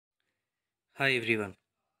Hi everyone,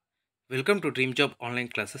 welcome to dream job online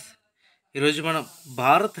classes. ఈరోజు మనం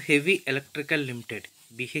Bharat heavy electrical limited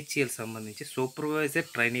BHEL సంబంధించి supervisor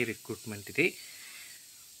trainee recruitment.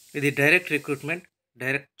 ఇది direct recruitment,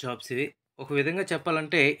 direct jobs. ఇవి ఒక విధంగా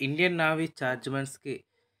చెప్పాలంటే ఇండియన్ నావీ చార్జ్మెన్స్కి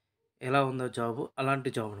ఎలా ఉందో జాబు,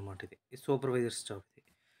 అలాంటి జాబ్ అనమాట. ఇది సూపర్వైజర్స్ జాబ్.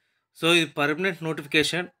 సో ఇది permanent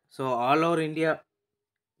notification. So all over India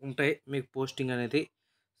ఉంటాయి మీకు పోస్టింగ్ అనేది.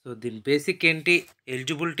 సో దీని బేసిక్ ఏంటి,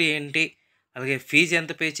 ఎలిజిబిలిటీ ఏంటి, అలాగే ఫీజు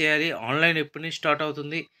ఎంత పే చేయాలి, ఆన్లైన్ ఎప్పటి నుంచి స్టార్ట్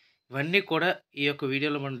అవుతుంది, ఇవన్నీ కూడా ఈ యొక్క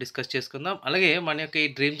వీడియోలో మనం డిస్కస్ చేసుకుందాం. అలాగే మన యొక్క ఈ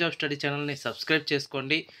డ్రీమ్ జాబ్ స్టడీ ఛానల్ని సబ్స్క్రైబ్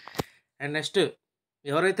చేసుకోండి. అండ్ నెక్స్ట్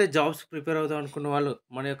ఎవరైతే జాబ్స్ ప్రిపేర్ అవుదాం అనుకున్న వాళ్ళు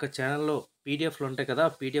మన యొక్క ఛానల్లో పీడిఎఫ్లు ఉంటాయి కదా,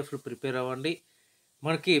 ఆ పీడిఎఫ్లు ప్రిపేర్ అవ్వండి.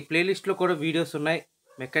 మనకి ప్లేలిస్ట్లో కూడా వీడియోస్ ఉన్నాయి,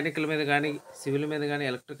 మెకానికల్ మీద కానీ, సివిల్ మీద కానీ,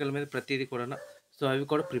 ఎలక్ట్రికల్ మీద ప్రతిదీ కూడా. సో అవి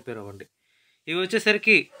కూడా ప్రిపేర్ అవ్వండి. ఇవి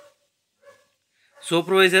వచ్చేసరికి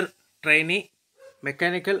సూపర్వైజర్ ట్రైనీ,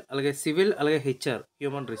 మెకానికల్, అలాగే సివిల్, అలాగే హెచ్ఆర్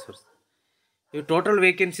హ్యూమన్ రిసోర్స్. ఇవి టోటల్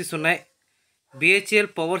వేకెన్సీస్ ఉన్నాయి. బిహెచ్ఎల్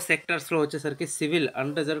పవర్ సెక్టర్స్లో వచ్చేసరికి సివిల్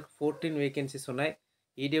అన్రిజర్వ్డ్ 14 వేకెన్సీస్ ఉన్నాయి.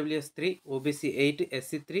 ఈడబ్ల్యూఎస్ 3, ఓబీసీ 8,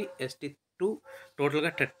 ఎస్సీ 3, ఎస్టీ 2,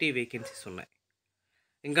 టోటల్గా 30 వేకెన్సీస్ ఉన్నాయి.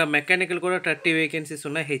 ఇంకా మెకానికల్ కూడా 30 వేకెన్సీస్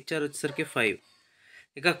ఉన్నాయి. హెచ్ఆర్ వచ్చేసరికి 5.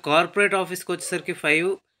 ఇక కార్పొరేట్ ఆఫీస్కి వచ్చేసరికి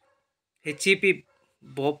 5. హెచ్ఈపి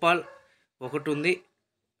భోపాల్ ఒకటి ఉంది,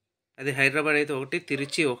 అది హైదరాబాద్ అయితే ఒకటి,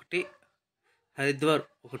 తిరుచి ఒకటి, హరిద్వార్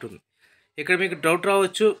ఒకటి ఉంది. ఇక్కడ మీకు డౌట్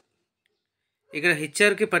రావచ్చు, ఇక్కడ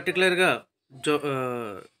హెచ్ఆర్కి పర్టికులర్గా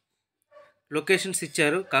లొకేషన్స్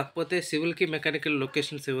ఇచ్చారు, కాకపోతే సివిల్కి మెకానికల్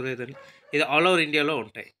లొకేషన్స్ ఇవ్వలేదని. ఇది ఆల్ ఓవర్ ఇండియాలో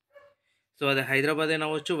ఉంటాయి. సో అది హైదరాబాద్ అయినా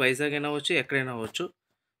అవ్వచ్చు, వైజాగ్ అయినా అవ్వచ్చు, ఎక్కడైనా అవ్వచ్చు.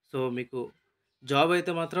 సో మీకు జాబ్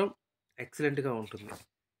అయితే మాత్రం ఎక్సలెంట్గా ఉంటుంది.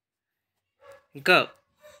 ఇంకా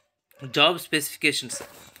జాబ్ స్పెసిఫికేషన్స్,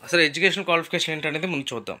 అసలు ఎడ్యుకేషన్ క్వాలిఫికేషన్ ఏంటనేది ముందు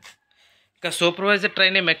చూద్దాం. ఇంకా సూపర్వైజర్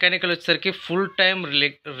ట్రైనీ మెకానికల్ వచ్చేసరికి ఫుల్ టైం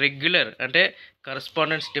రెగ్యులర్ అంటే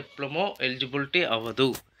కరస్పాండెన్స్ డిప్లొమో ఎలిజిబిలిటీ అవ్వదు.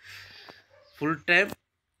 Full time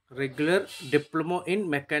regular diploma in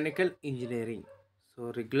mechanical engineering. So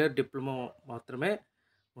regular diploma మాత్రమే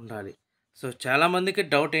ఉండాలి. సో చాలామందికి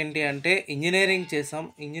డౌట్ ఏంటి అంటే ఇంజనీరింగ్ చేసాం,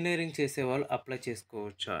 ఇంజనీరింగ్ చేసేవాళ్ళు అప్లై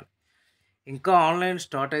చేసుకోవచ్చా అని. ఇంకా ఆన్లైన్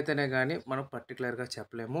స్టార్ట్ అయితేనే కానీ మనం పర్టికులర్గా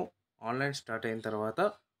చెప్పలేము. ఆన్లైన్ స్టార్ట్ అయిన తర్వాత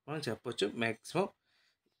మనం చెప్పొచ్చు మ్యాక్సిమం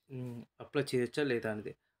అప్లై చేయొచ్చా లేదా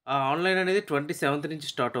అనేది. ఆ ఆన్లైన్ అనేది 27th నుంచి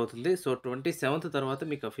స్టార్ట్ అవుతుంది. సో 27th తర్వాత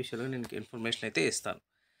మీకు అఫీషియల్గా నేను ఇన్ఫర్మేషన్ అయితే ఇస్తాను.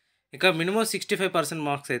 ఇంకా మినిమం 65%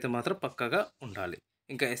 మార్క్స్ అయితే మాత్రం పక్కాగా ఉండాలి.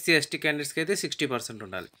 ఇంకా ఎస్సీ ఎస్టీ క్యాండిడేట్స్కి అయితే 60%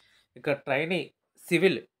 ఉండాలి. ఇక ట్రైనీ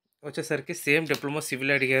సివిల్ వచ్చేసరికి సేమ్ డిప్లొమా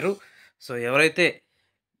సివిల్ అడిగారు. సో ఎవరైతే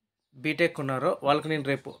బీటెక్ ఉన్నారో వాళ్ళకి నేను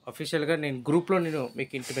రేపు అఫీషియల్గా నేను గ్రూప్లో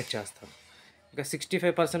మీకు ఇంటిమేట్ చేస్తాను. ఇంకా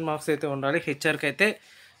 65% మార్క్స్ అయితే ఉండాలి. హెచ్ఆర్కి అయితే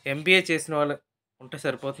ఎంబీఏ చేసిన వాళ్ళు ఉంటే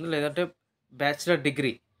సరిపోతుంది, లేదంటే బ్యాచిలర్ డిగ్రీ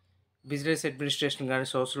బిజినెస్ అడ్మినిస్ట్రేషన్ కానీ,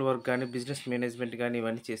 సోషల్ వర్క్ కానీ, బిజినెస్ మేనేజ్మెంట్ కానీ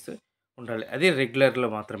ఇవన్నీ చేస్తూ ఉండాలి. అది రెగ్యులర్లో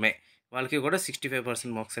మాత్రమే. వాళ్ళకి కూడా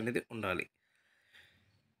 65% మార్క్స్ అనేది ఉండాలి.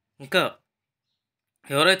 ఇంకా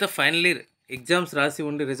ఎవరైతే ఫైనల్ ఇయర్ ఎగ్జామ్స్ రాసి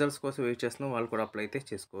ఉండి రిజల్ట్స్ కోసం వెయిట్ చేస్తున్నారో వాళ్ళు కూడా అప్లై అయితే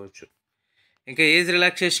చేసుకోవచ్చు. ఇంకా ఏజ్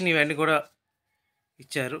రిలాక్సేషన్ ఇవన్నీ కూడా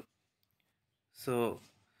ఇచ్చారు. సో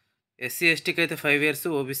ఎస్సీ ఎస్టీకి అయితే 5 years,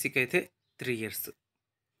 ఓబీసీకి అయితే 3 years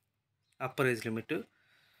upper age limit.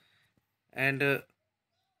 And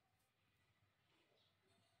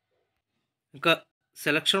ఇంకా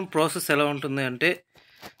సెలక్షన్ ప్రాసెస్ ఎలా ఉంటుంది అంటే,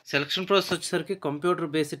 సెలక్షన్ ప్రాసెస్ వచ్చేసరికి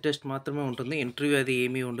కంప్యూటర్ బేస్డ్ టెస్ట్ మాత్రమే ఉంటుంది. ఇంటర్వ్యూ అది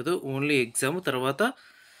ఏమీ ఉండదు, ఓన్లీ ఎగ్జామ్, తర్వాత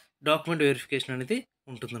డాక్యుమెంట్ వెరిఫికేషన్ అనేది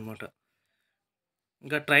ఉంటుందన్నమాట.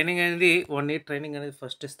 ఇంకా ట్రైనింగ్ అనేది 1 year ట్రైనింగ్ అనేది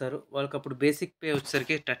ఫస్ట్ ఇస్తారు. వాళ్ళకి అప్పుడు బేసిక్ పే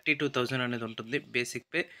వచ్చేసరికి 32,000 అనేది ఉంటుంది బేసిక్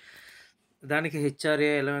పే. దానికి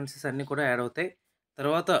హెచ్ఆర్ఏ అలవెన్సెస్ అన్నీ కూడా యాడ్ అవుతాయి.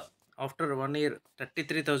 తర్వాత ఆఫ్టర్ 1 year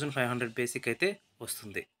 33,500 బేసిక్ అయితే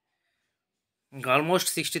వస్తుంది. ఇంకా ఆల్మోస్ట్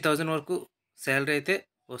 60,000 వరకు శాలరీ అయితే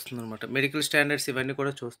వస్తుందన్నమాట. మెడికల్ స్టాండర్డ్స్ ఇవన్నీ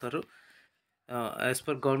కూడా చూస్తారు యాజ్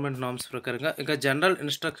పర్ గవర్నమెంట్ నామ్స్ ప్రకారంగా. ఇంకా జనరల్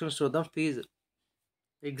ఇన్స్ట్రక్షన్స్ చూద్దాం. ఫీజు,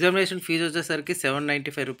 ఎగ్జామినేషన్ ఫీజు వచ్చేసరికి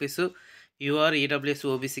 795 రూపీస్ యూఆర్, ఈడబ్ల్యూఎస్,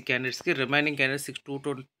 ఓబీసీ క్యాండిడేట్స్కి, రిమైనింగ్ క్యాండిడేట్స్కి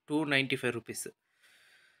 225 rupees.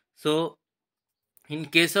 So in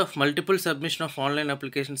case of multiple submission of online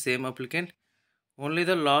application same applicant, only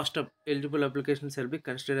the last eligible application shall be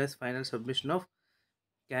considered as final submission of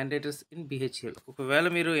candidates in BHEL. ఒకవేళ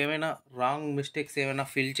మీరు ఏమైనా wrong mistakes ఏమైనా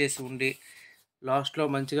fill చేసి ఉండి లాస్ట్లో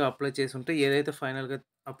మంచిగా apply చేసి ఉంటే ఏదైతే ఫైనల్గా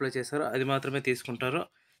అప్లై చేశారో అది మాత్రమే తీసుకుంటారో.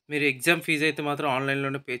 మీరు ఎగ్జామ్ ఫీజు అయితే మాత్రం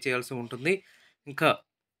ఆన్లైన్లోనే పే చేయాల్సి ఉంటుంది. ఇంకా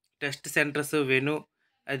టెస్ట్ సెంటర్స్, వెన్యూ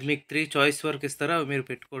అది మీకు 3 choice వరకు ఇస్తారో అవి మీరు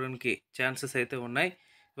పెట్టుకోవడానికి ఛాన్సెస్ అయితే ఉన్నాయి.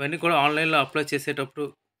 ఇవన్నీ కూడా ఆన్లైన్లో అప్లై చేసేటప్పుడు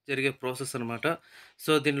జరిగే ప్రాసెస్ అనమాట.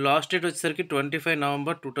 సో దీని లాస్ట్ డేట్ వచ్చేసరికి 25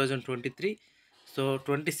 November 2023. సో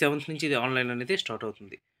 27th నుంచి ఇది ఆన్లైన్ అనేది స్టార్ట్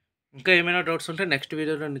అవుతుంది. ఇంకా ఏమైనా డౌట్స్ ఉంటే నెక్స్ట్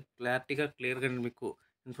వీడియోలో నేను క్లియర్‌గా నేను మీకు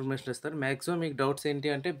ఇన్ఫర్మేషన్ ఇస్తాను. మాక్సిమం మీకు డౌట్స్ ఏంటి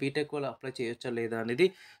అంటే బీటెక్ వాళ్ళు అప్లై చేయొచ్చా లేదా అనేది.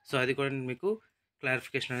 సో, అది కూడా నేను మీకు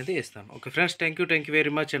క్లారిఫికేషన్ అనేది ఇస్తాను. Okay friends. Thank you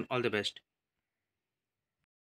very much and all the best.